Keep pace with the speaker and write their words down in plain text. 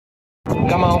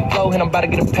Got my own flow and I'm about to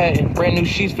get a patent. Brand new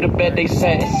sheets for the bed they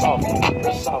satin.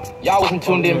 Y'all wasn't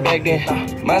tuned in back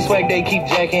then. My swag they keep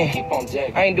jacking.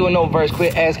 I ain't doing no verse,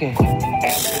 quit asking.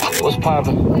 What's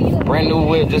poppin'? Brand new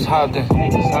whip, just hopped in.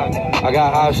 I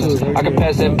got options, I can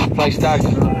pass that like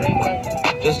Stockton.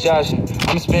 Just joshing,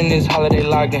 I'm spending this holiday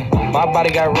locked in. My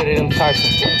body got rid of them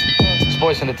toxins.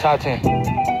 Sports in the top 10.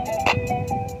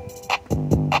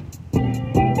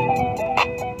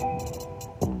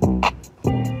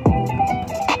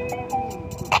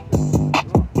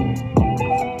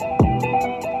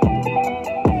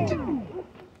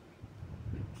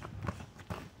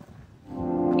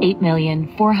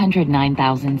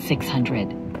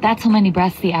 $8,409,600. That's how many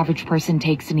breaths the average person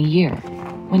takes in a year.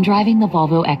 When driving the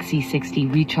Volvo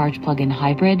XC60 Recharge Plug-in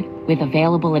Hybrid with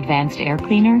available advanced air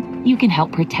cleaner, you can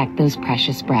help protect those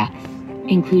precious breaths,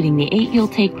 including the 8 you'll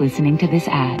take listening to this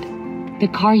ad. The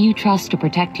car you trust to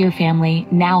protect your family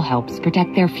now helps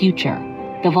protect their future.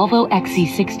 The Volvo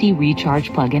XC60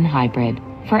 Recharge Plug-in Hybrid,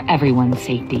 for everyone's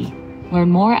safety. Learn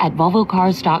more at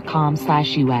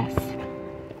volvocars.com/US.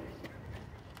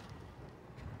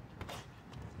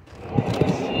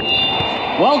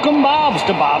 Welcome, Bob's,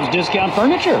 to Bob's Discount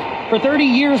Furniture. For 30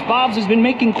 years, Bob's has been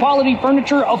making quality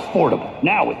furniture affordable.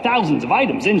 Now, with thousands of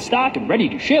items in stock and ready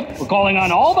to ship, we're calling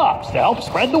on all Bob's to help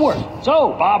spread the word.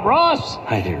 So, Bob Ross.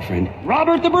 Hi there, friend.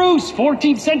 Robert the Bruce,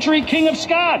 14th century King of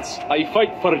Scots. I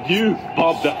fight for you,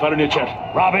 Bob the Furniture.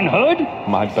 Robin Hood.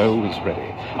 My bow is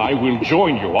ready. I will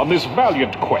join you on this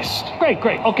valiant quest. Great.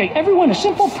 Okay, everyone, a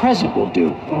simple present will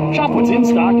do. Shop what's in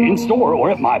stock, in store, or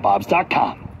at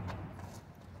mybobs.com.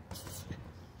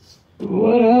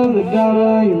 Whatever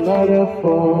dollar you murder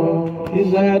for,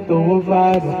 is that the one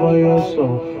fighting for your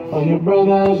soul? All your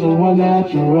brothers the one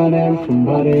that you're running from,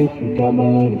 but if you got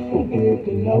money, forget,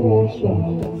 then I won't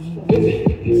solve.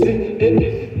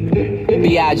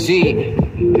 B.I.G.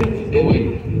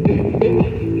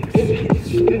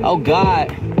 Oh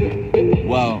God.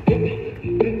 Whoa.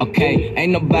 Okay,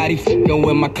 ain't nobody fucking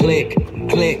with my click.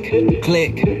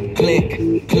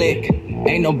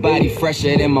 Ain't nobody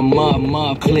fresher than my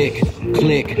mom. Click.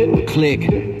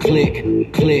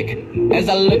 As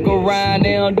I look around,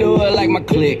 they don't do it like my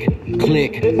click.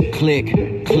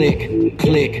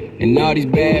 And all these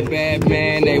bad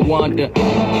men, they want the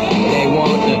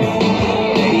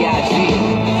B.I.G.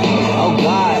 Oh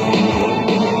God.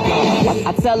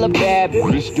 I tell a bad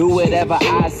bitch, do whatever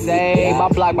I say. My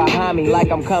block behind me like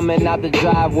I'm coming out the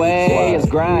driveway. It's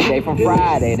grind day from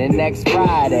Friday to next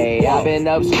Friday. I've been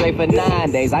up straight for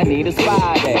 9 days, I need a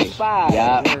spy day.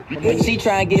 Yeah. She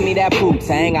try and give me that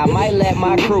Wu-Tang. I might let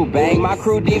my crew bang. My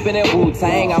crew deep in that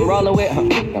Wu-Tang. I'm rolling with,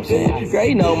 I'm saying, girl,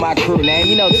 you know my crew name.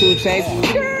 You know 2 Chainz.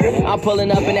 I'm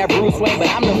pulling up in that Bruce Wayne, but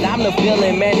I'm the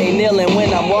feeling, man, they kneeling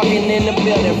when I'm walking in the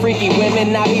building. Freaky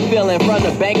women I be feeling, from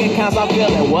the bank accounts I'm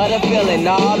feeling. What a feeling,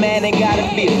 nah, man, they gotta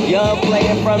feel. Young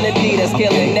player from the D that's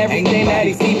killing everything that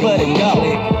he see for the go.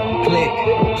 Click.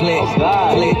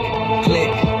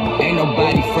 Ain't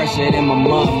nobody fresher than my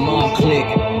mom. Click.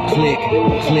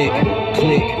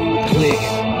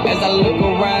 As I look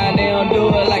around, they don't do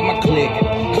it like my click. And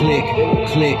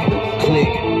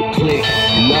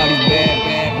all these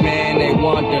bad men, they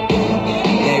want the.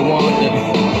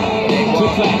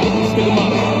 Stick 'em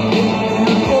up.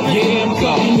 Yeah, I'm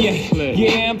talking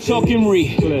yeah, I'm talking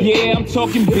yeah, I'm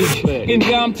talking B, and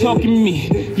I'm talking me.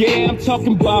 Yeah, I'm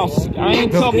talking boss. I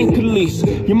ain't talking police.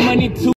 Your money too